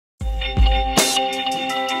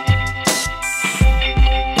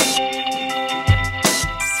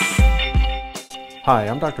Hi,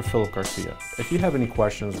 I'm Dr. Phillip Garcia. If you have any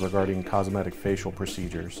questions regarding cosmetic facial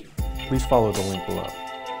procedures, please follow the link below.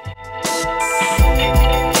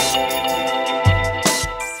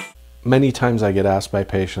 Many times I get asked by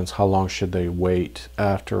patients how long should they wait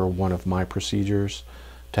after one of my procedures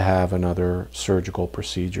to have another surgical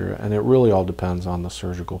procedure, and it really all depends on the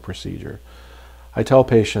surgical procedure. I tell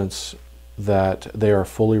patients that they are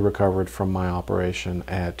fully recovered from my operation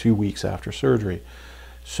at 2 weeks after surgery.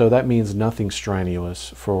 So that means nothing strenuous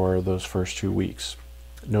for those first 2 weeks.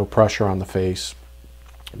 No pressure on the face,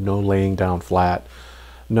 no laying down flat,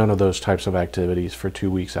 none of those types of activities for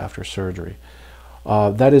 2 weeks after surgery.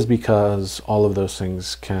 That is because all of those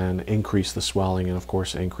things can increase the swelling and of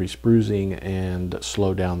course increase bruising and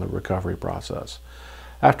slow down the recovery process.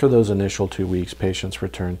 After those initial 2 weeks, patients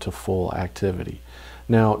return to full activity.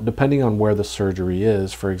 Now, depending on where the surgery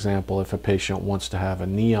is, for example, if a patient wants to have a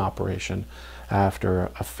knee operation after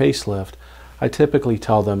a facelift, I typically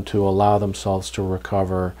tell them to allow themselves to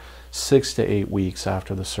recover 6 to 8 weeks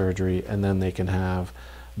after the surgery, and then they can have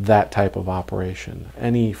that type of operation.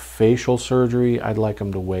 Any facial surgery, I'd like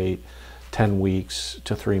them to wait 10 weeks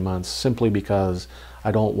to 3 months, simply because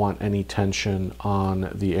I don't want any tension on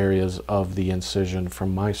the areas of the incision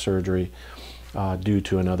from my surgery due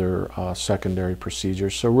to another secondary procedure.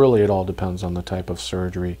 So really it all depends on the type of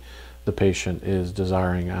surgery the patient is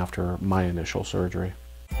desiring after my initial surgery.